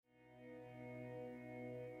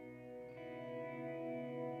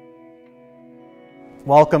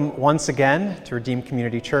Welcome once again to Redeemed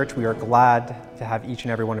Community Church. We are glad to have each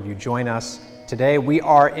and every one of you join us today. We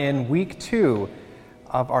are in week 2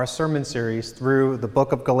 of our sermon series through the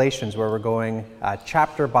book of Galatians, where we're going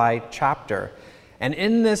chapter by chapter. And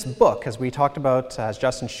in this book, as we talked about, as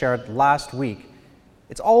Justin shared last week,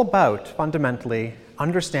 it's all about fundamentally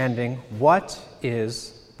understanding what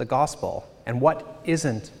is the gospel and what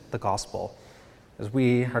isn't the gospel. As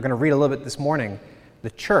we are going to read a little bit this morning, the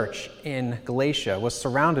church in Galatia was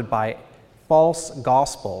surrounded by false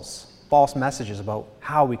gospels, false messages about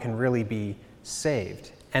how we can really be saved.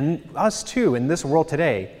 And us too, in this world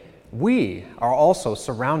today, we are also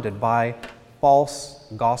surrounded by false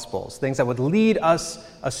gospels, things that would lead us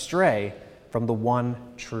astray from the one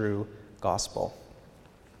true gospel.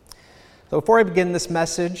 So before I begin this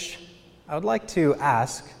message, I would like to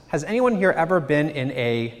ask, has anyone here ever been in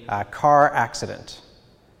a car accident?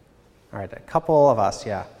 All right, a couple of us,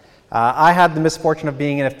 yeah. I had the misfortune of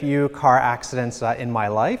being in a few car accidents in my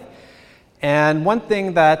life. And one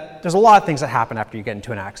thing there's a lot of things that happen after you get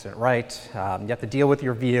into an accident, right? You have to deal with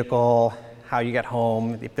your vehicle, how you get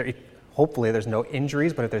home. Hopefully there's no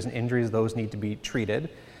injuries, but if there's injuries, those need to be treated.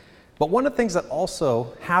 But one of the things that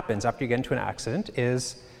also happens after you get into an accident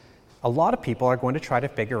is a lot of people are going to try to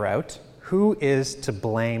figure out who is to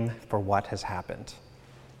blame for what has happened.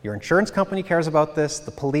 Your insurance company cares about this, the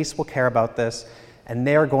police will care about this, and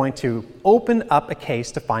they're going to open up a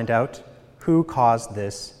case to find out who caused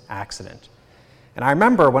this accident. And I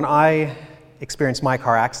remember when I experienced my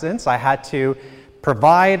car accidents, I had to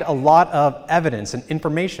provide a lot of evidence and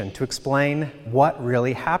information to explain what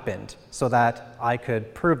really happened so that I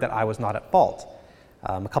could prove that I was not at fault.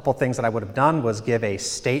 A couple of things that I would have done was give a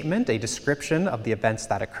statement, a description of the events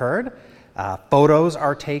that occurred. Photos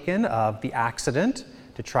are taken of the accident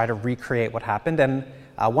to try to recreate what happened. And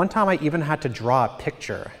one time I even had to draw a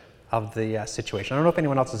picture of the situation. I don't know if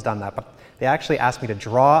anyone else has done that, but they actually asked me to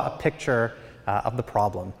draw a picture of the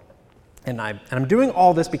problem. And I'm doing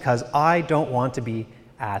all this because I don't want to be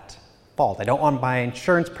at fault. I don't want my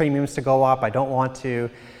insurance premiums to go up. I don't want to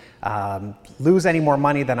lose any more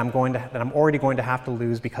money than I'm already going to have to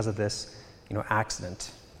lose because of this,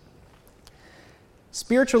 accident.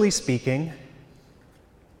 Spiritually speaking,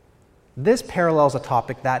 this parallels a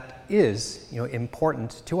topic that is,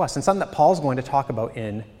 important to us, and something that Paul's going to talk about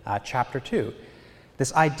in chapter 2.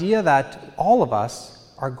 This idea that all of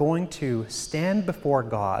us are going to stand before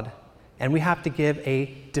God, and we have to give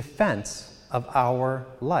a defense of our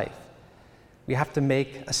life. We have to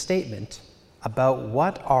make a statement about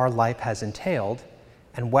what our life has entailed,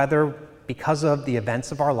 and whether, because of the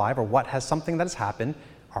events of our life or something that has happened,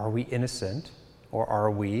 are we innocent or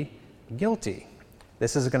are we guilty?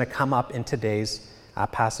 This is going to come up in today's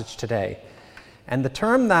passage today. And the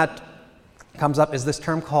term that comes up is this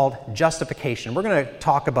term called justification. We're going to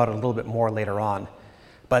talk about it a little bit more later on.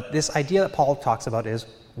 But this idea that Paul talks about is,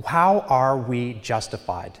 how are we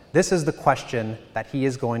justified? This is the question that he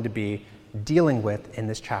is going to be dealing with in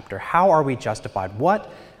this chapter. How are we justified?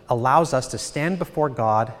 What allows us to stand before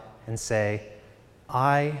God and say,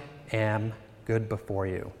 I am good before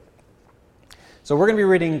you? So we're going to be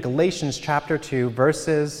reading Galatians chapter 2,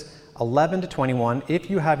 verses 11 to 21. If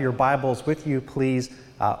you have your Bibles with you, please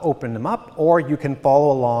open them up, or you can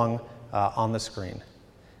follow along on the screen.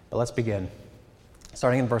 But let's begin.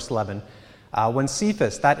 Starting in verse 11. When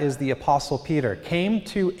Cephas, that is the Apostle Peter, came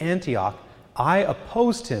to Antioch, I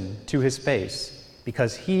opposed him to his face,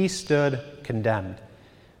 because he stood condemned.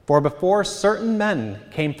 For before certain men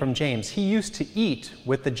came from James, he used to eat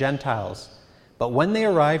with the Gentiles. But when they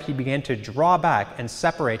arrived, he began to draw back and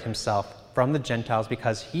separate himself from the Gentiles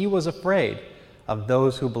because he was afraid of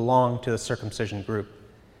those who belonged to the circumcision group.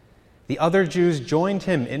 The other Jews joined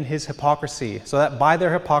him in his hypocrisy, so that by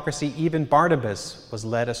their hypocrisy even Barnabas was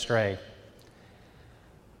led astray.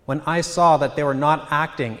 When I saw that they were not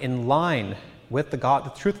acting in line with the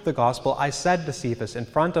truth of the gospel, I said to Cephas in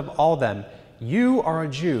front of all them, "You are a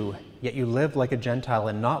Jew, yet you live like a Gentile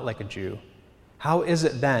and not like a Jew. How is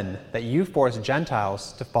it then that you force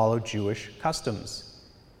Gentiles to follow Jewish customs?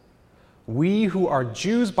 We who are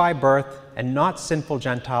Jews by birth and not sinful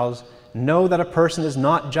Gentiles know that a person is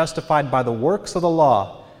not justified by the works of the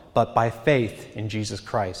law, but by faith in Jesus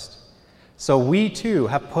Christ. So we too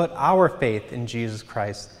have put our faith in Jesus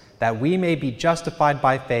Christ, that we may be justified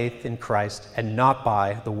by faith in Christ and not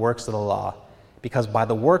by the works of the law, because by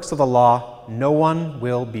the works of the law no one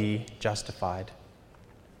will be justified.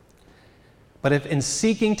 But if in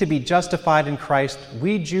seeking to be justified in Christ,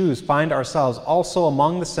 we Jews find ourselves also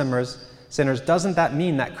among the sinners, doesn't that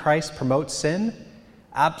mean that Christ promotes sin?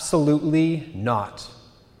 Absolutely not.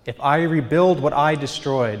 If I rebuild what I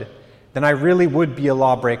destroyed, then I really would be a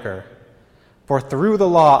lawbreaker. For through the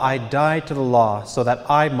law I died to the law so that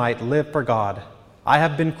I might live for God. I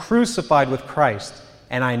have been crucified with Christ,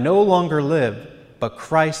 and I no longer live, but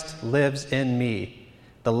Christ lives in me.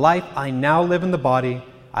 The life I now live in the body,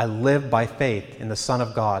 I live by faith in the Son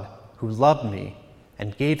of God, who loved me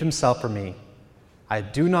and gave himself for me. I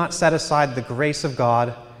do not set aside the grace of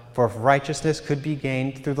God, for if righteousness could be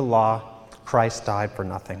gained through the law, Christ died for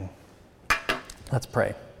nothing. Let's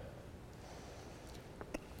pray.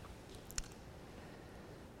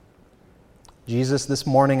 Jesus, this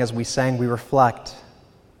morning as we sang, we reflect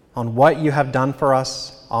on what you have done for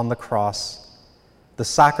us on the cross, the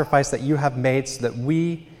sacrifice that you have made so that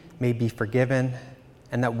we may be forgiven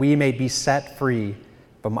and that we may be set free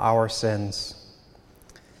from our sins.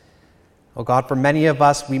 Oh God, for many of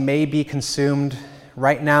us, we may be consumed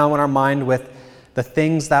right now in our mind with the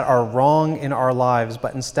things that are wrong in our lives,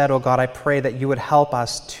 but instead, oh God, I pray that you would help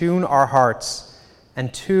us tune our hearts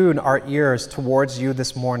and tune our ears towards you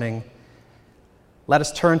this morning. Let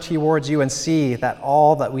us turn towards you and see that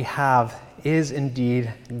all that we have is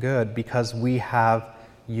indeed good because we have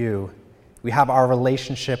you. We have our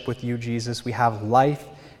relationship with you, Jesus. We have life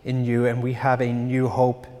in you, and we have a new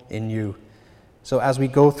hope in you. So as we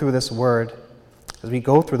go through this word, as we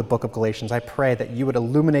go through the book of Galatians, I pray that you would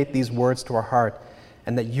illuminate these words to our heart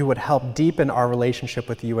and that you would help deepen our relationship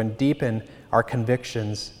with you and deepen our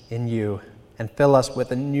convictions in you and fill us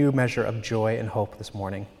with a new measure of joy and hope this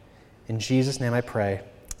morning. In Jesus' name I pray,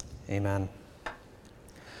 amen.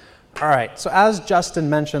 All right, so as Justin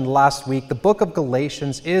mentioned last week, the book of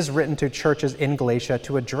Galatians is written to churches in Galatia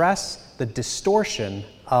to address the distortion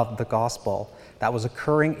of the gospel that was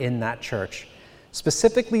occurring in that church,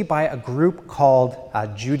 specifically by a group called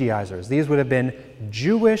Judaizers. These would have been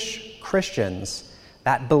Jewish Christians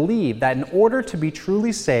that believed that in order to be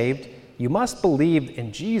truly saved, you must believe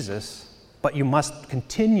in Jesus, but you must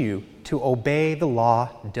continue to obey the law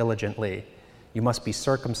diligently. You must be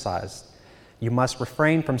circumcised. You must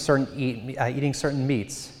refrain from eating certain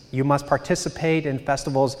meats. You must participate in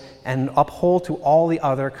festivals and uphold to all the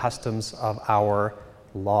other customs of our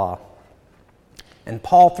law. And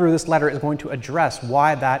Paul, through this letter, is going to address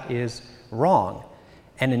why that is wrong.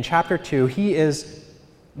 And in chapter 2,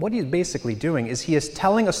 what he's basically doing is he is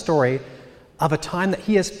telling a story of a time that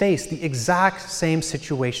he has faced the exact same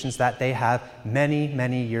situations that they have many,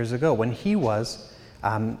 many years ago when he was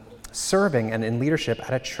serving and in leadership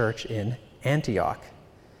at a church in Antioch.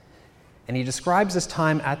 And he describes this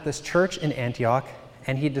time at this church in Antioch,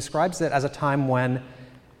 and he describes it as a time when,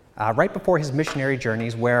 right before his missionary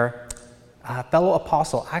journeys, where a fellow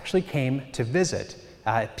apostle actually came to visit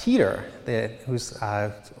Peter, who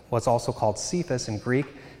was also called Cephas in Greek,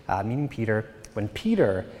 meaning Peter. When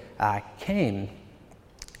Peter came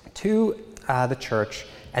to the church,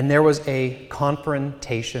 and there was a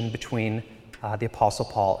confrontation between the Apostle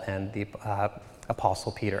Paul and the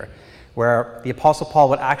Apostle Peter, where the Apostle Paul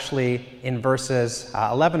would actually, in verses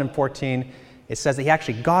 11 and 14, it says that he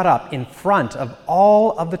actually got up in front of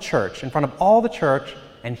all of the church,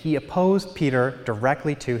 and he opposed Peter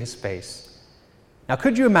directly to his face. Now,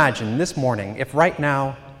 could you imagine this morning if right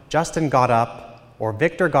now Justin got up or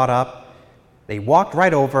Victor got up, they walked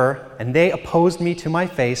right over and they opposed me to my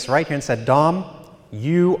face right here and said, "Dom,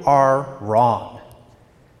 you are wrong."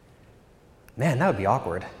 Man, that would be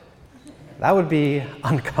awkward. That would be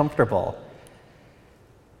uncomfortable.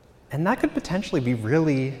 And that could potentially be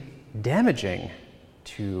really damaging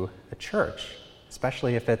to a church,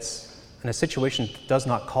 especially if it's in a situation that does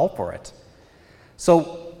not call for it.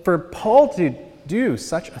 So for Paul to do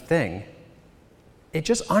such a thing, it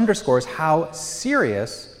just underscores how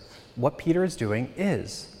serious what Peter is doing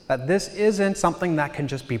is. That this isn't something that can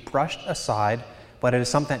just be brushed aside, but it is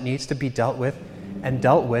something that needs to be dealt with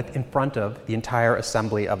in front of the entire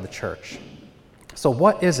assembly of the church. So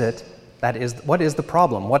what is the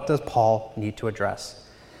problem? What does Paul need to address?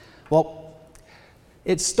 Well,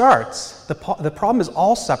 the problem is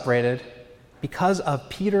all separated because of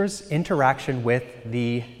Peter's interaction with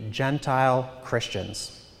the Gentile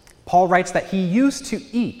Christians. Paul writes that he used to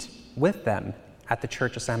eat with them at the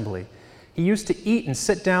church assembly. He used to eat and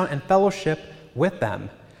sit down and fellowship with them,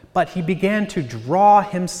 but he began to draw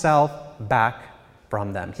himself back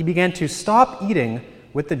from them. He began to stop eating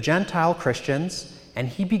with the Gentile Christians, and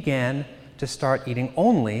he began to start eating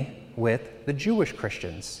only with the Jewish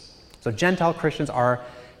Christians. So Gentile Christians are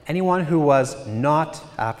anyone who was not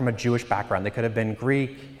from a Jewish background. They could have been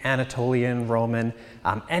Greek, Anatolian, Roman,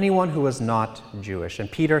 anyone who was not Jewish.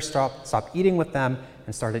 And Peter stopped eating with them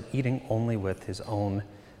and started eating only with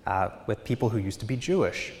with people who used to be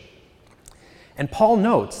Jewish. And Paul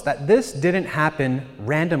notes that this didn't happen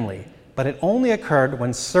randomly. but it only occurred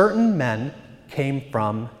when certain men came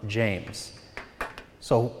from James.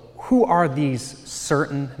 So who are these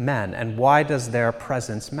certain men, and why does their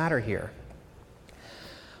presence matter here?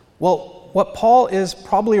 Well, what Paul is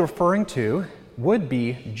probably referring to would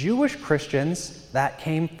be Jewish Christians that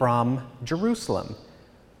came from Jerusalem,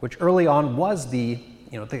 which early on was the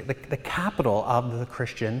capital of the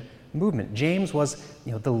Christian movement. James was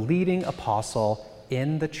the leading apostle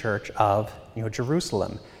in the church of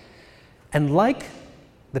Jerusalem. And like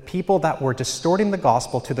the people that were distorting the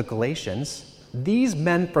gospel to the Galatians, these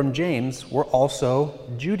men from James were also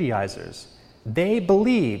Judaizers. They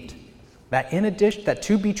believed that in addition, that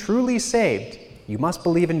to be truly saved, you must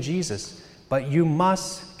believe in Jesus, but you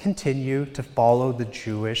must continue to follow the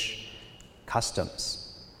Jewish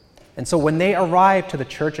customs. And so when they arrive to the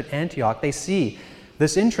church at Antioch, they see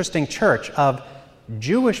this interesting church of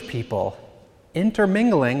Jewish people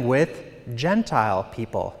intermingling with Gentile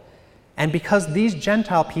people. And because these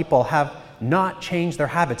Gentile people have not changed their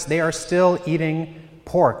habits, they are still eating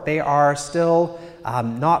pork, they are still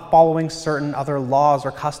not following certain other laws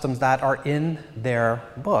or customs that are in their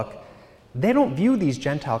book, they don't view these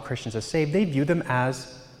Gentile Christians as saved, they view them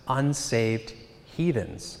as unsaved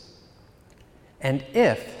heathens. And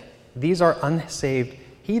if these are unsaved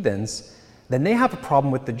heathens, then they have a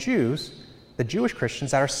problem with the Jews, the Jewish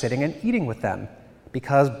Christians that are sitting and eating with them,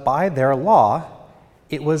 because by their law,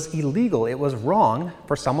 it was illegal, it was wrong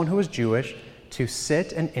for someone who was Jewish to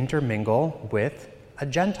sit and intermingle with a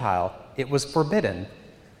Gentile. It was forbidden.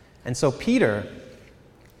 And so Peter,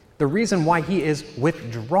 the reason why he is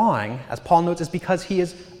withdrawing, as Paul notes, is because he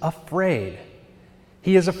is afraid.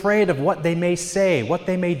 He is afraid of what they may say, what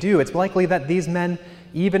they may do. It's likely that these men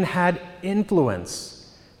even had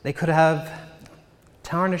influence. They could have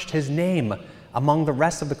tarnished his name among the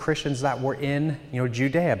rest of the Christians that were in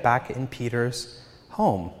Judea, back in Peter's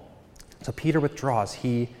home. So Peter withdraws,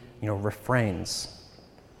 he refrains.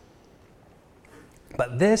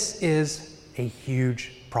 But this is a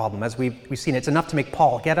huge problem. As we've seen, it's enough to make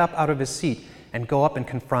Paul get up out of his seat and go up and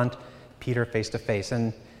confront Peter face to face.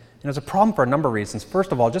 And it's a problem for a number of reasons.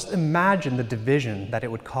 First of all, just imagine the division that it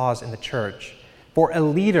would cause in the church. For a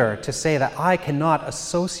leader to say that I cannot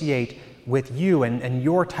associate with you and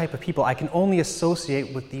your type of people, I can only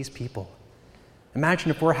associate with these people.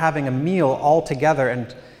 Imagine if we're having a meal all together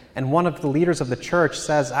and one of the leaders of the church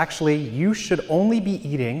says, actually, you should only be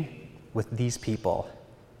eating with these people.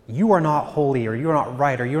 You are not holy, or you're not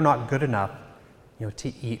right, or you're not good enough,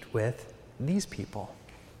 to eat with these people.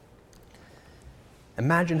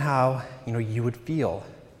 Imagine how, you would feel.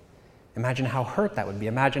 Imagine how hurt that would be.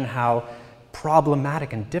 Imagine how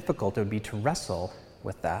problematic and difficult it would be to wrestle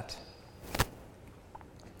with that.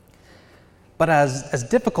 But as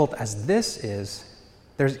difficult as this is,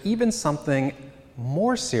 there's even something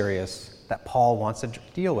more serious that Paul wants to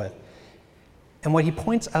deal with. And what he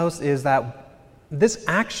points out is that this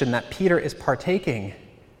action that Peter is partaking,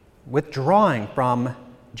 withdrawing from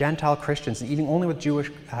Gentile Christians and eating only with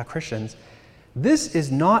Jewish Christians, this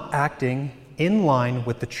is not acting in line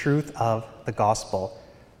with the truth of the gospel.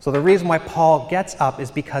 So the reason why Paul gets up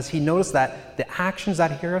is because he noticed that the actions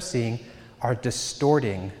that he is seeing are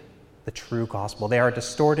distorting the true gospel. They are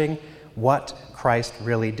distorting what Christ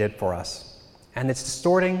really did for us. And it's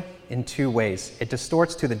distorting in two ways. It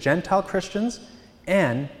distorts to the Gentile Christians,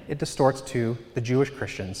 and it distorts to the Jewish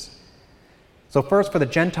Christians. So first, for the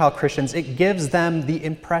Gentile Christians, it gives them the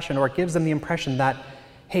impression that,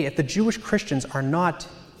 hey, if the Jewish Christians are not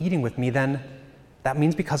eating with me, then that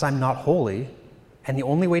means because I'm not holy, and the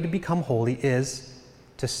only way to become holy is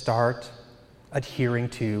to start adhering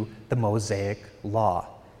to the Mosaic law.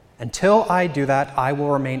 Until I do that, I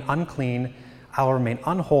will remain unclean, I will remain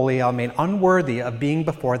unholy, I'll remain unworthy of being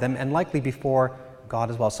before them, and likely before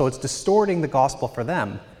God as well. So it's distorting the gospel for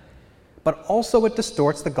them. But also it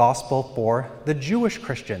distorts the gospel for the Jewish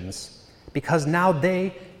Christians, because now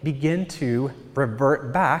they begin to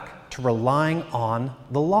revert back to relying on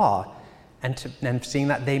the law and seeing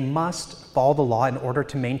that they must follow the law in order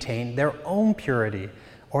to maintain their own purity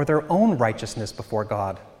or their own righteousness before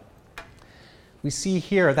God. We see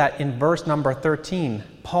here that in verse number 13,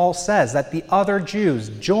 Paul says that the other Jews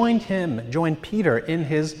joined Peter in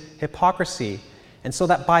his hypocrisy. And so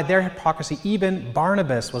that by their hypocrisy, even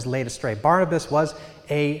Barnabas was led astray. Barnabas was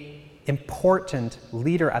an important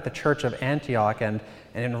leader at the church of Antioch and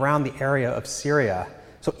around the area of Syria.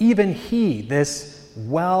 So even he, this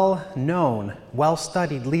well-known,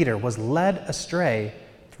 well-studied leader, was led astray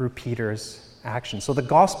through Peter's actions. So the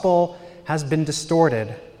gospel has been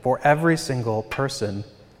distorted for every single person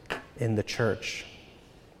in the church.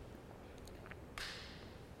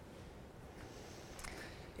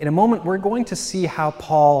 in a moment, we're going to see how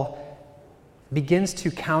Paul begins to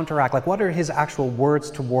counteract, like what are his actual words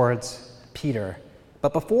towards Peter.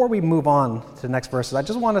 But before we move on to the next verses, I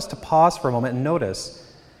just want us to pause for a moment and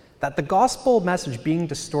notice that the gospel message being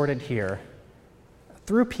distorted here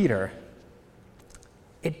through Peter,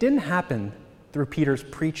 it didn't happen through Peter's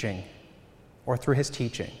preaching or through his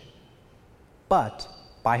teaching, but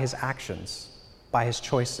by his actions, by his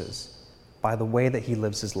choices, by the way that he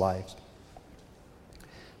lives his life.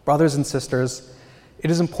 Brothers and sisters, it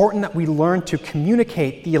is important that we learn to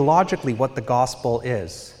communicate theologically what the gospel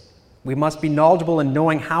is. We must be knowledgeable in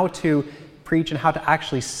knowing how to preach and how to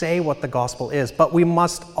actually say what the gospel is, but we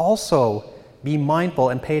must also be mindful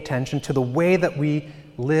and pay attention to the way that we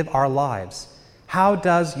live our lives. How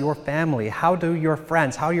does your family, how do your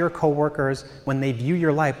friends, how your coworkers, when they view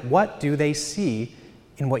your life, what do they see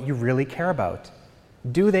in what you really care about?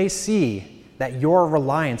 Do they see that your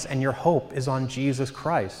reliance and your hope is on Jesus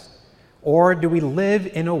Christ? Or do we live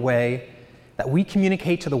in a way that we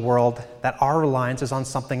communicate to the world that our reliance is on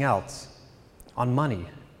something else, on money,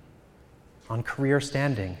 on career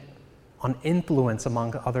standing, on influence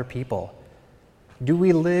among other people? Do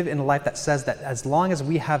we live in a life that says that as long as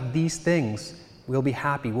we have these things, we'll be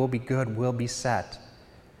happy, we'll be good, we'll be set?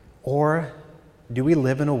 Or do we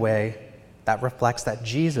live in a way that reflects that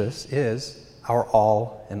Jesus is our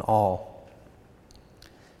all in all?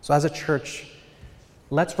 So as a church,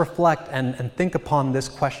 let's reflect and think upon this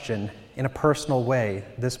question in a personal way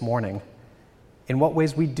this morning. In what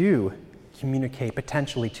ways we do communicate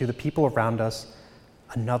potentially to the people around us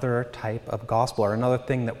another type of gospel or another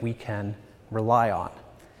thing that we can rely on.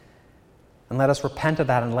 And let us repent of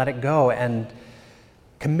that and let it go and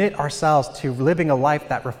commit ourselves to living a life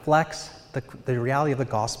that reflects the reality of the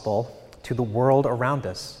gospel to the world around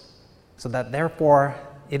us, so that therefore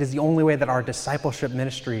it is the only way that our discipleship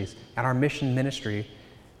ministries and our mission ministry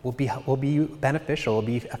will be beneficial, will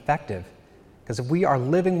be effective. Because if we are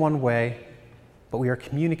living one way, but we are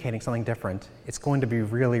communicating something different, it's going to be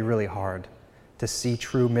really, really hard to see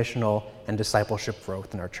true missional and discipleship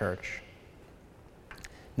growth in our church.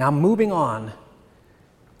 Now, moving on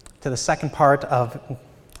to the second part of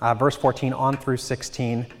verse 14 on through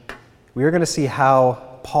 16, we are going to see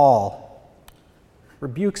how Paul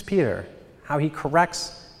rebukes Peter, how he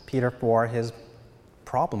corrects Peter for his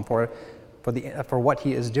problem, for what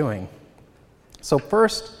he is doing. So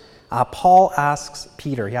first, Paul asks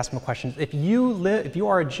Peter, he asks him a question, if you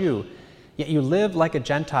are a Jew, yet you live like a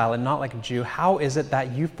Gentile and not like a Jew, how is it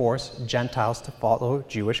that you force Gentiles to follow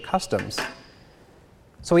Jewish customs?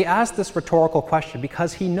 So he asks this rhetorical question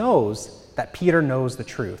because he knows that Peter knows the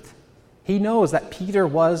truth. He knows that Peter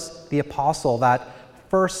was the apostle that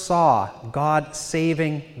first saw God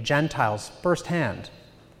saving Gentiles firsthand.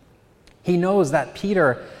 He knows that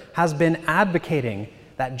Peter has been advocating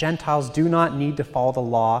that Gentiles do not need to follow the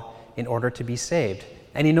law in order to be saved.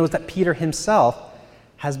 And he knows that Peter himself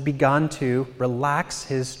has begun to relax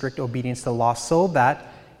his strict obedience to the law so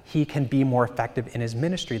that he can be more effective in his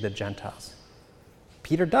ministry to the Gentiles.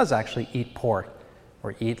 Peter does actually eat pork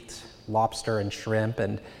or eat lobster and shrimp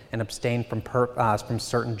and abstain from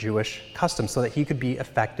certain Jewish customs so that he could be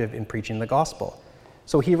effective in preaching the gospel.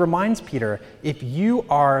 So he reminds Peter, if you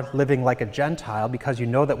are living like a Gentile because you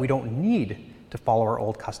know that we don't need to follow our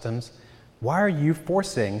old customs, why are you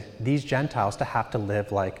forcing these Gentiles to have to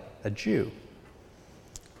live like a Jew?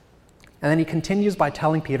 And then he continues by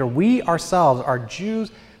telling Peter, we ourselves are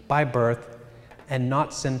Jews by birth and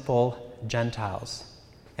not sinful Gentiles.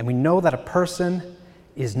 And we know that a person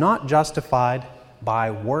is not justified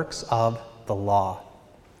by works of the law.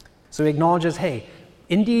 So he acknowledges, hey,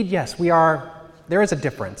 indeed, yes, there is a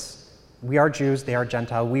difference. We are Jews, they are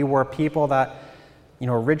Gentile. We were people that,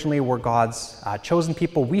 originally were God's chosen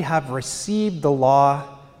people. We have received the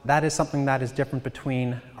law. That is something that is different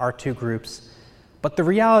between our two groups. But the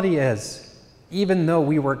reality is, even though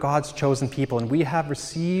we were God's chosen people and we have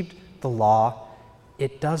received the law,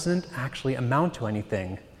 it doesn't actually amount to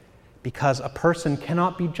anything because a person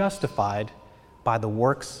cannot be justified by the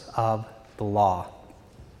works of the law.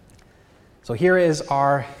 So here is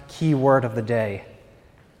our key word of the day,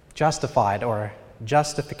 justified or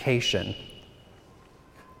justification.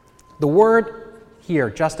 The word here,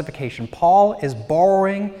 justification, Paul is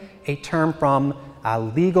borrowing a term from a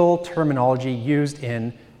legal terminology used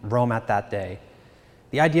in Rome at that day.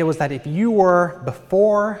 The idea was that if you were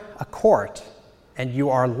before a court and you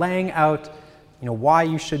are laying out why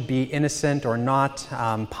you should be innocent or not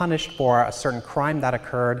punished for a certain crime that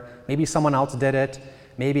occurred, maybe someone else did it,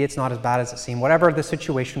 maybe it's not as bad as it seemed, whatever the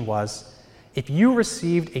situation was, if you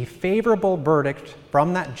received a favorable verdict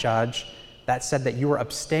from that judge that said that you are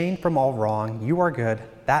abstained from all wrong, you are good,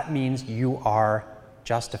 that means you are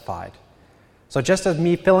justified. So just as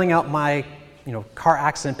me filling out my car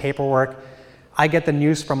accident paperwork, I get the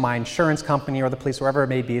news from my insurance company or the police, wherever it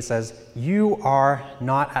may be, it says, you are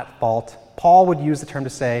not at fault. Paul would use the term to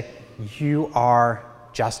say, you are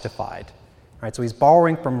justified. All right, so he's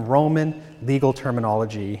borrowing from Roman legal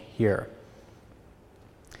terminology here.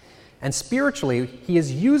 And spiritually, he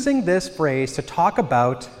is using this phrase to talk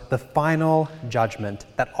about the final judgment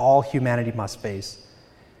that all humanity must face.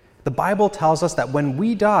 The Bible tells us that when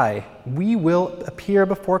we die, we will appear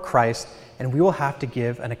before Christ and we will have to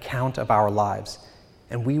give an account of our lives,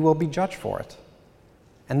 and we will be judged for it.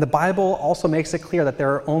 And the Bible also makes it clear that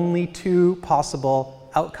there are only two possible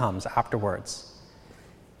outcomes afterwards.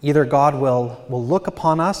 Either God will look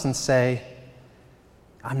upon us and say,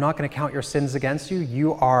 I'm not going to count your sins against you.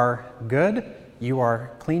 You are good. You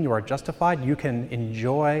are clean. You are justified. You can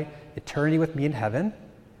enjoy eternity with me in heaven.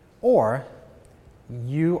 Or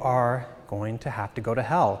you are going to have to go to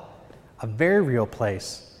hell, a very real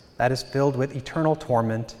place that is filled with eternal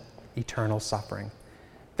torment, eternal suffering.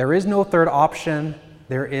 There is no third option.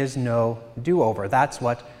 There is no do-over. That's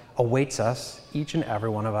what awaits us, each and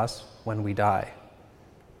every one of us, when we die.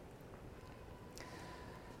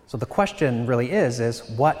 So the question really is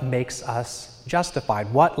what makes us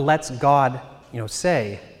justified? What lets God,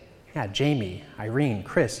 say, yeah, Jamie, Irene,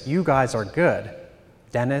 Chris, you guys are good.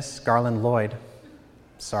 Dennis, Garland, Lloyd,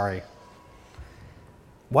 sorry.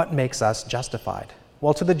 What makes us justified?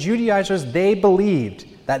 Well, to the Judaizers, they believed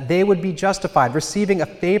that they would be justified, receiving a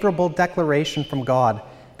favorable declaration from God,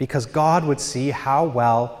 because God would see how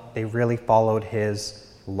well they really followed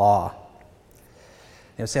his law.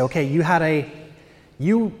 They would say, okay,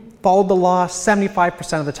 you followed the law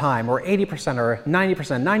 75% of the time, or 80%, or 90%,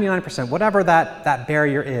 99%, whatever that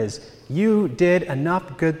barrier is. You did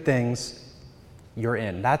enough good things, you're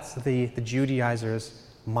in. That's the Judaizers'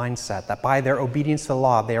 mindset, that by their obedience to the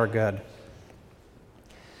law, they are good.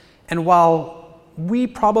 And while we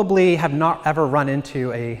probably have not ever run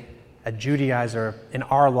into a Judaizer in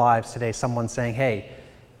our lives today, someone saying, hey,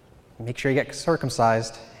 make sure you get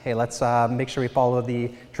circumcised. Hey, let's make sure we follow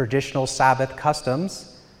the traditional Sabbath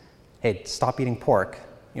customs. Hey, stop eating pork.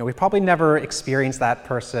 We've probably never experienced that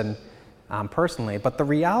person personally, but the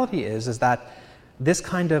reality is that this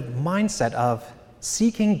kind of mindset of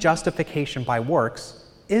seeking justification by works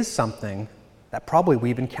is something that probably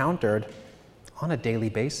we've encountered on a daily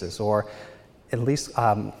basis, or at least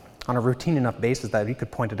on a routine enough basis that we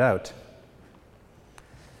could point it out.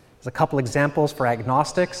 There's a couple examples for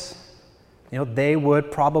agnostics. They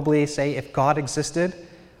would probably say, if God existed,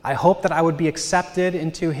 I hope that I would be accepted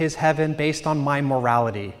into his heaven based on my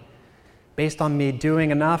morality, based on me doing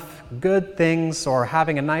enough good things or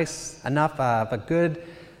having enough of a good,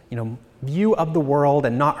 view of the world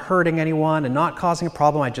and not hurting anyone and not causing a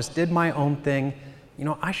problem. I just did my own thing.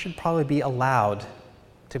 I should probably be allowed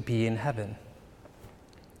to be in heaven.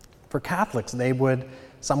 For Catholics,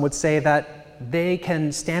 some would say that they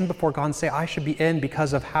can stand before God and say, I should be in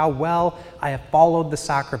because of how well I have followed the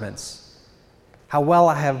sacraments, how well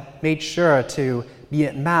I have made sure to be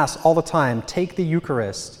at Mass all the time, take the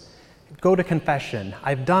Eucharist, go to confession.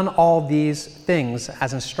 I've done all these things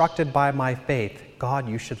as instructed by my faith. God,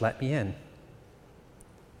 you should let me in.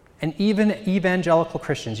 And even evangelical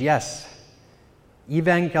Christians, yes,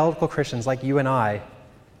 evangelical Christians like you and I,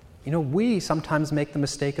 we sometimes make the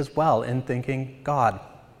mistake as well in thinking, God,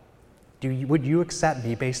 would you accept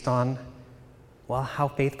me based on, how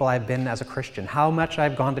faithful I've been as a Christian, how much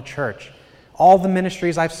I've gone to church, all the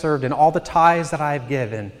ministries I've served in, all the tithes that I've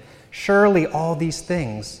given. Surely all these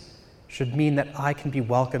things should mean that I can be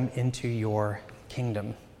welcomed into your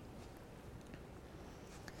kingdom.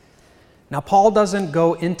 Now, Paul doesn't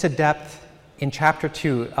go into depth in chapter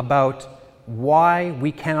 2 about why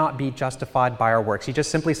we cannot be justified by our works. He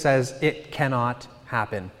just simply says it cannot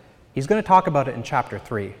happen. He's going to talk about it in chapter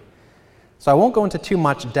 3. So I won't go into too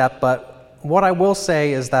much depth, but what I will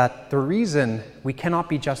say is that the reason we cannot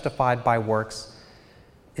be justified by works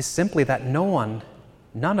is simply that none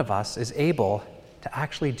of us is able to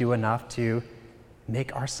actually do enough to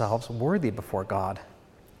make ourselves worthy before God.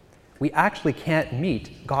 We actually can't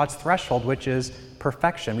meet God's threshold, which is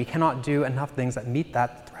perfection. We cannot do enough things that meet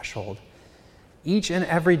that threshold. Each and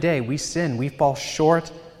every day we sin. We fall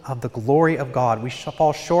short of the glory of God. We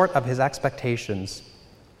fall short of his expectations.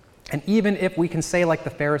 And even if we can say like the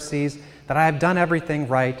Pharisees that I have done everything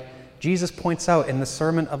right, Jesus points out in the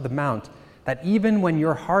Sermon of the Mount that even when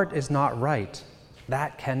your heart is not right,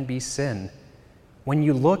 that can be sin. When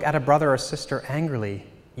you look at a brother or sister angrily,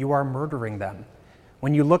 you are murdering them.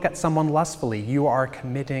 When you look at someone lustfully, you are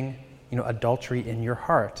committing adultery in your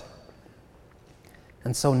heart.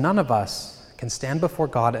 And so none of us can stand before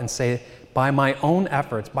God and say, by my own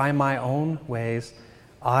efforts, by my own ways,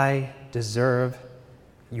 I deserve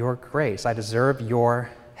your grace. I deserve your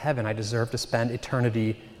heaven. I deserve to spend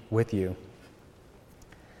eternity with you.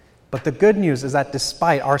 But the good news is that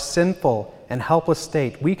despite our sinful and helpless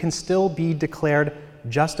state, we can still be declared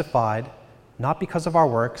justified, not because of our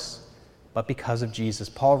works, but because of Jesus.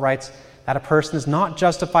 Paul writes that a person is not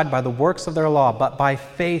justified by the works of their law, but by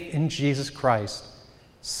faith in Jesus Christ.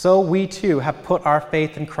 So we too have put our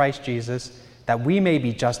faith in Christ Jesus, that we may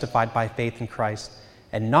be justified by faith in Christ,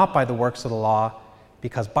 and not by the works of the law,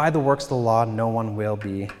 because by the works of the law no one will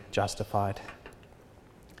be justified.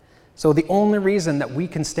 So the only reason that we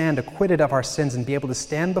can stand acquitted of our sins and be able to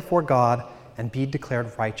stand before God and be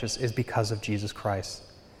declared righteous is because of Jesus Christ.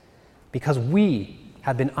 Because we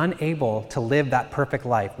have been unable to live that perfect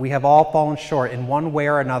life. We have all fallen short in one way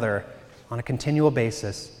or another on a continual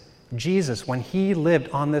basis. Jesus, when he lived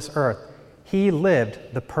on this earth, he lived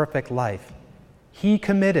the perfect life. He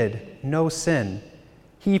committed no sin.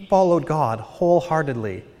 He followed God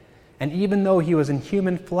wholeheartedly. And even though he was in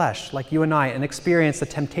human flesh like you and I and experienced the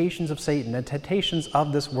temptations of Satan and temptations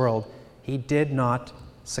of this world, he did not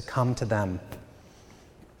succumb to them.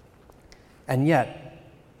 And yet,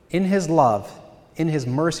 in his love, in his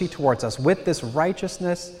mercy towards us, with this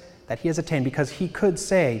righteousness that he has attained, because he could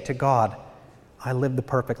say to God, I lived the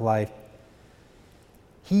perfect life,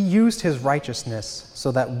 he used his righteousness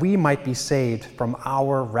so that we might be saved from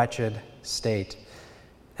our wretched state,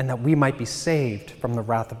 and that we might be saved from the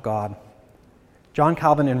wrath of God. John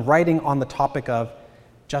Calvin, in writing on the topic of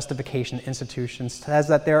justification institutions, says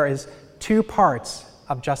that there is two parts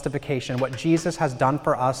of justification, what Jesus has done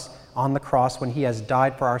for us on the cross when he has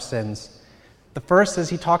died for our sins. The first is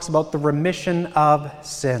he talks about the remission of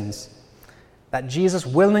sins, that Jesus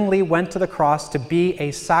willingly went to the cross to be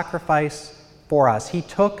a sacrifice for us. He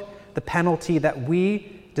took the penalty that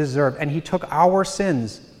we deserved, and he took our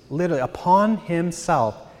sins literally upon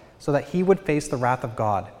himself so that he would face the wrath of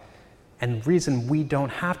God. And the reason we don't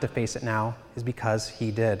have to face it now is because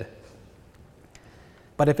he did.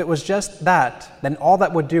 But if it was just that, then all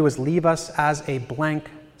that would do is leave us as a blank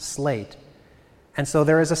slate. And so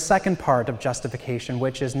there is a second part of justification,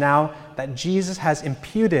 which is now that Jesus has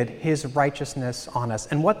imputed his righteousness on us.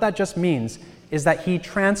 And what that just means is that he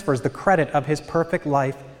transfers the credit of his perfect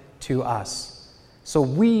life to us. So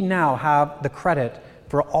we now have the credit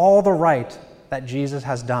for all the right that Jesus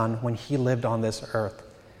has done when he lived on this earth.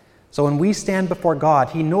 So when we stand before God,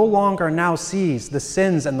 he no longer now sees the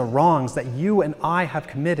sins and the wrongs that you and I have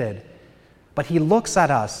committed, but he looks at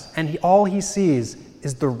us and all he sees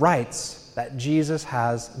is the rights that Jesus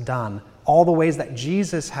has done, all the ways that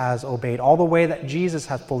Jesus has obeyed, all the way that Jesus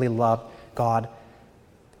has fully loved God.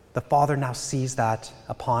 The Father now sees that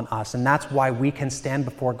upon us, and that's why we can stand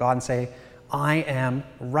before God and say, I am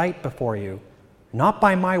right before you, not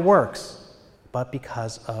by my works, but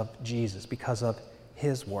because of Jesus, because of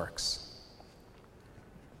his works.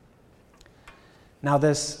 Now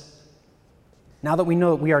that we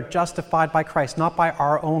know that we are justified by Christ, not by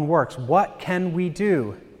our own works, what can we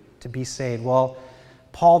do to be saved? Well,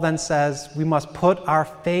 Paul then says we must put our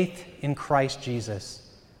faith in Christ Jesus,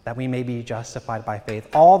 that we may be justified by faith.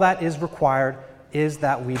 All that is required is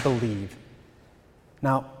that we believe.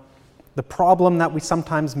 Now, the problem that we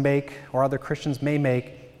sometimes make, or other Christians may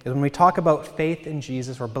make, is when we talk about faith in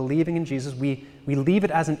Jesus or believing in Jesus, we leave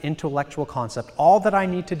it as an intellectual concept. All that I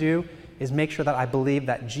need to do is make sure that I believe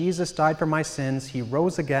that Jesus died for my sins, he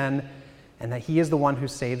rose again, and that he is the one who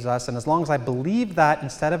saves us. And as long as I believe that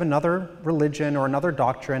instead of another religion or another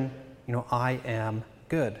doctrine, I am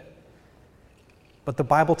good. But the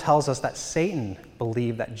Bible tells us that Satan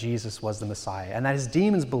believed that Jesus was the Messiah, and that his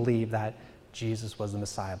demons believed that Jesus was the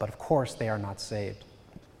Messiah. But of course, they are not saved.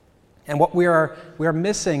 And what we are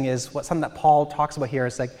missing is something that Paul talks about here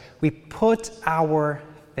is like we put our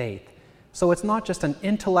faith. So it's not just an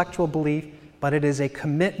intellectual belief, but it is a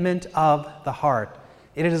commitment of the heart.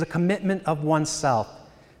 It is a commitment of oneself.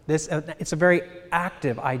 It's a very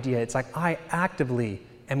active idea. It's like I actively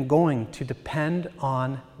am going to depend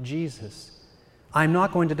on Jesus. I'm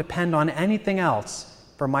not going to depend on anything else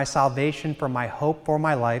for my salvation, for my hope, for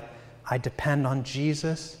my life. I depend on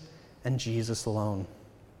Jesus and Jesus alone.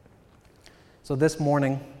 So this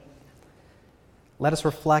morning, let us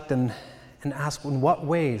reflect and ask in what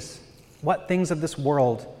ways, what things of this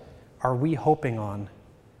world are we hoping on?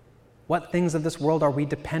 What things of this world are we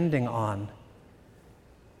depending on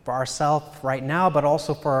for ourselves right now, but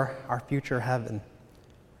also for our future heaven?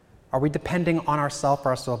 Are we depending on ourselves for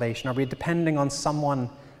our salvation? Are we depending on someone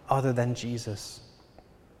other than Jesus?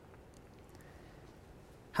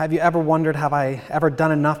 Have you ever wondered, have I ever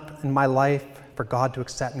done enough in my life for God to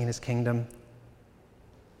accept me in his kingdom?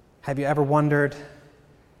 Have you ever wondered,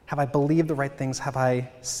 have I believed the right things? Have I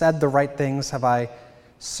said the right things? Have I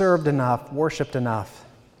served enough, worshiped enough?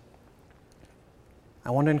 I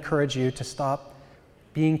want to encourage you to stop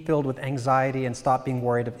being filled with anxiety and stop being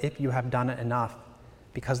worried if you have done it enough,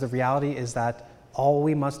 because the reality is that all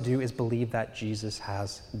we must do is believe that Jesus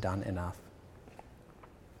has done enough.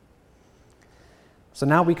 So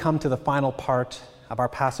now we come to the final part of our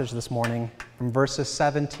passage this morning, from verses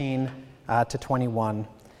 17 to 21.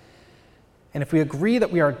 And if we agree that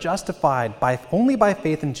we are justified only by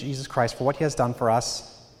faith in Jesus Christ for what he has done for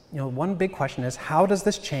us, one big question is, how does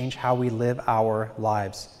this change how we live our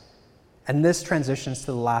lives? And this transitions to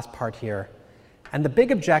the last part here. And the big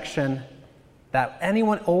objection that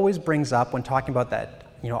anyone always brings up when talking about that,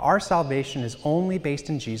 our salvation is only based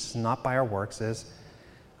in Jesus and not by our works is,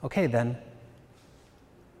 okay, then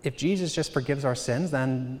if Jesus just forgives our sins,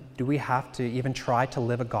 then do we have to even try to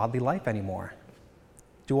live a godly life anymore?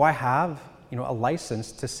 Do I have, a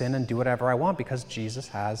license to sin and do whatever I want because Jesus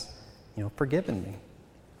has, forgiven me?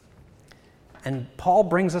 And Paul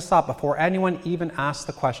brings us up before anyone even asks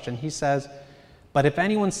the question. He says, but if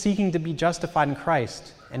anyone's seeking to be justified in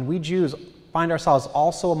Christ, and we Jews find ourselves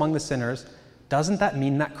also among the sinners, doesn't that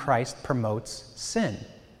mean that Christ promotes sin? And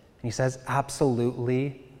he says,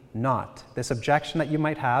 absolutely not. This objection that you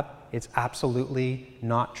might have, it's absolutely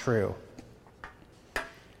not true.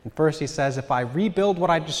 And first he says, if I rebuild what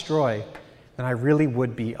I destroy, then I really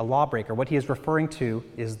would be a lawbreaker. What he is referring to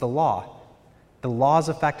is the law. The law's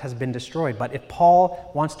effect has been destroyed. But if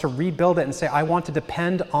Paul wants to rebuild it and say, I want to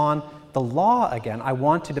depend on the law again, I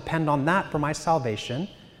want to depend on that for my salvation,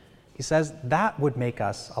 he says that would make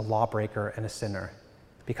us a lawbreaker and a sinner.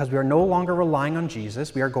 Because we are no longer relying on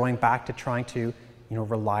Jesus, we are going back to trying to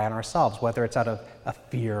rely on ourselves, whether it's out of a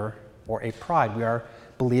fear or a pride. We are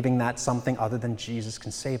believing that something other than Jesus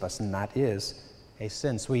can save us, and that is a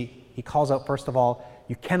sin. So he calls out, first of all,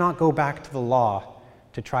 you cannot go back to the law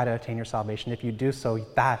to try to attain your salvation. If you do so,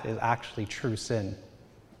 that is actually true sin.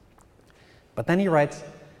 But then he writes,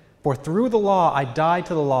 for through the law I died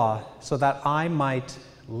to the law so that I might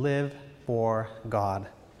live for God.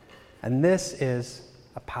 And this is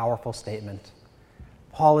a powerful statement.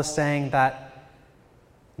 Paul is saying that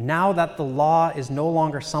now that the law is no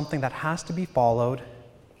longer something that has to be followed,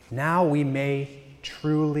 now we may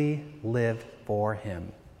truly live for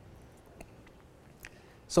him.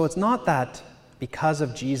 So it's not that because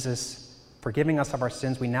of Jesus forgiving us of our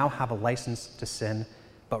sins, we now have a license to sin,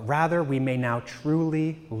 but rather we may now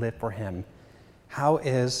truly live for him. How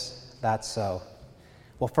is that so?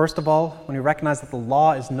 Well, first of all, when we recognize that the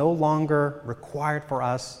law is no longer required for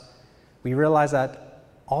us, we realize that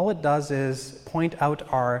all it does is point out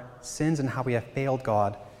our sins and how we have failed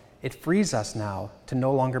God. It frees us now to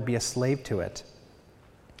no longer be a slave to it.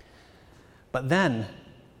 But then,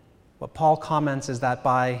 what Paul comments is that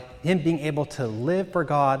by him being able to live for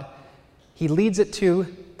God, he leads it to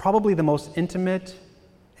probably the most intimate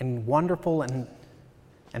and wonderful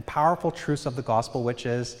and powerful truths of the gospel, which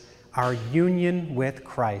is our union with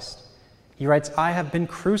Christ. He writes, I have been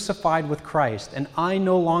crucified with Christ, and I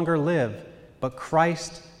no longer live, but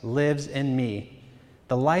Christ lives in me.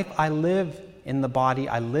 The life I live in the body,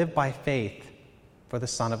 I live by faith for the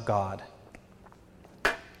Son of God.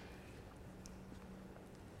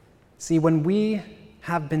 See, when we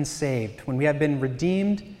have been saved, when we have been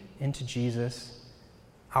redeemed into Jesus,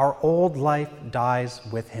 our old life dies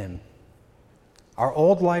with him. Our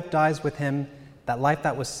old life dies with him, that life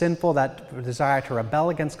that was sinful, that desire to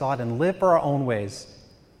rebel against God and live for our own ways,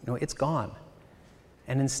 it's gone.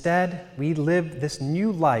 And instead, we live this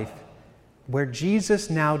new life where Jesus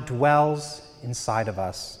now dwells inside of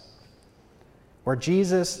us. Where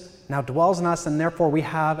Jesus now dwells in us, and therefore we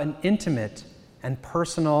have an intimate and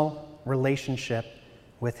personal relationship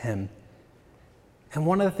with him. And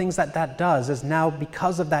one of the things that does is now,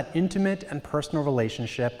 because of that intimate and personal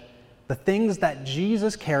relationship, the things that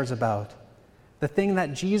Jesus cares about, the thing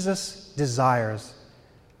that Jesus desires,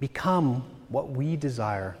 become what we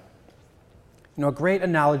desire. A great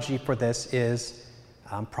analogy for this is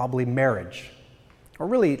probably marriage, or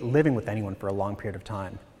really living with anyone for a long period of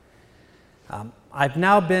time. I've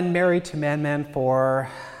now been married to Man for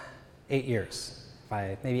 8 years.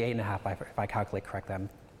 Maybe 8.5 if I calculate correctly.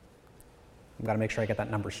 I've got to make sure I get that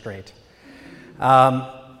number straight.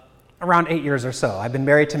 Around 8 years or so, I've been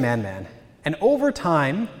married to Man. And over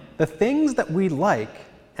time, the things that we like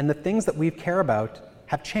and the things that we care about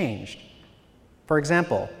have changed. For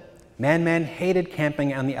example, Man hated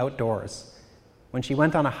camping and the outdoors. When she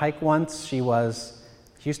went on a hike once, she was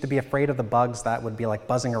She used to be afraid of the bugs that would be like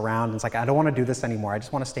buzzing around. And it's like, I don't want to do this anymore. I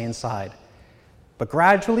just want to stay inside. But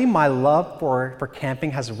gradually, my love for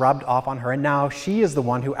camping has rubbed off on her, and now she is the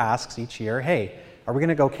one who asks each year, hey, are we going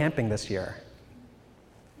to go camping this year?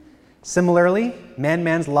 Similarly,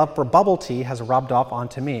 Man's love for bubble tea has rubbed off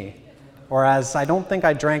onto me. Whereas I don't think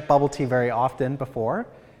I drank bubble tea very often before,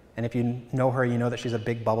 and if you know her, you know that she's a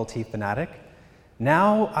big bubble tea fanatic.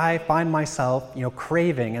 Now I find myself,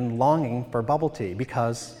 craving and longing for bubble tea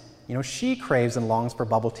because, she craves and longs for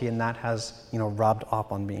bubble tea, and that has, rubbed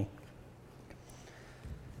off on me.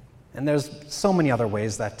 And there's so many other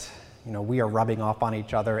ways that, we are rubbing off on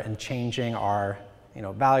each other and changing our,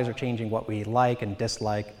 values, or changing what we like and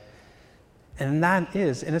dislike. And that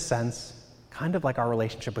is, in a sense, kind of like our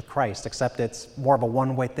relationship with Christ, except it's more of a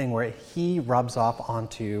one-way thing where he rubs off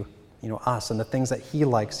onto, us, and the things that he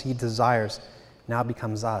likes, he desires, now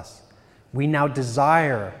becomes us. We now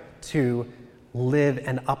desire to live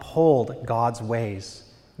and uphold God's ways.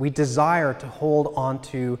 We desire to hold on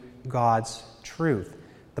to God's truth.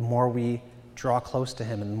 The more we draw close to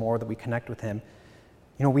him and the more that we connect with him,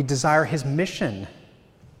 we desire his mission,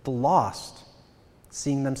 the lost,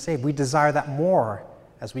 seeing them saved. We desire that more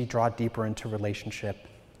as we draw deeper into relationship,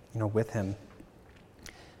 with him.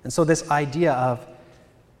 And so this idea of,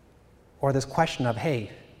 or this question of,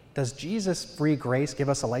 hey, does Jesus' free grace give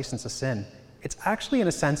us a license to sin? It's actually, in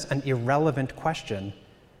a sense, an irrelevant question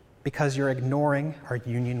because you're ignoring our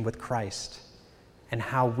union with Christ and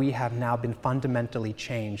how we have now been fundamentally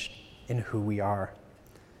changed in who we are.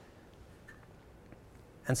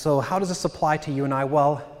 And so how does this apply to you and I?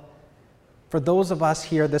 Well, for those of us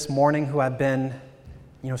here this morning who have been,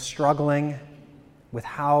 struggling with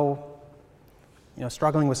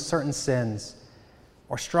struggling with certain sins,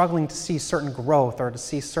 or struggling to see certain growth, or to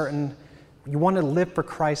see you want to live for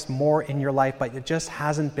Christ more in your life, but it just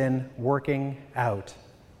hasn't been working out.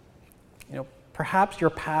 Perhaps your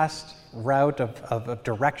past route of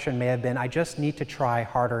direction may have been, I just need to try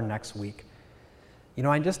harder next week.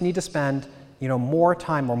 I just need to spend, more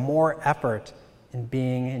time or more effort in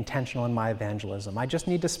being intentional in my evangelism. I just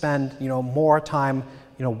need to spend, more time,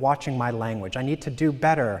 watching my language. I need to do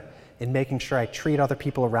better in making sure I treat other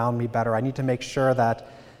people around me better. I need to make sure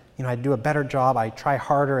that, I do a better job. I try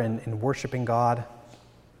harder in worshiping God.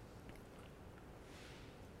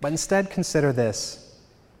 But instead consider this,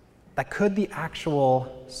 that could the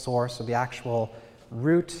actual source or the actual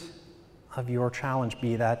root of your challenge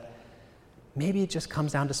be that maybe it just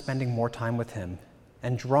comes down to spending more time with him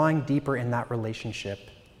and drawing deeper in that relationship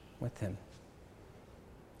with him.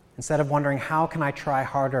 Instead of wondering, how can I try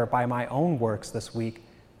harder by my own works this week,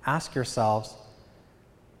 ask yourselves,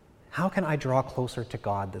 how can I draw closer to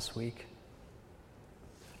God this week?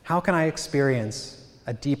 How can I experience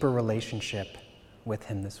a deeper relationship with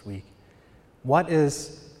him this week? What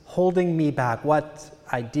is holding me back? What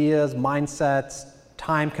ideas, mindsets,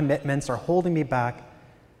 time commitments are holding me back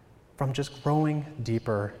from just growing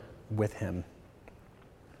deeper with him?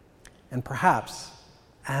 And perhaps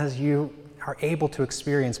as you are able to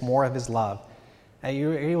experience more of his love, and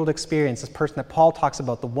you're able to experience this person that Paul talks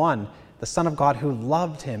about, the Son of God who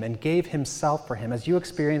loved him and gave himself for him, as you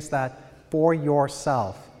experience that for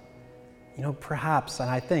yourself, perhaps, and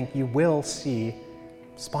I think you will see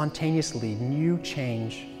spontaneously new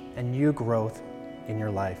change and new growth in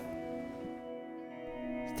your life.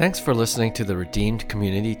 Thanks for listening to the Redeemed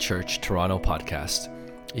Community Church Toronto podcast.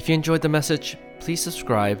 If you enjoyed the message, please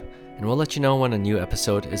subscribe, and we'll let you know when a new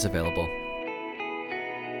episode is available.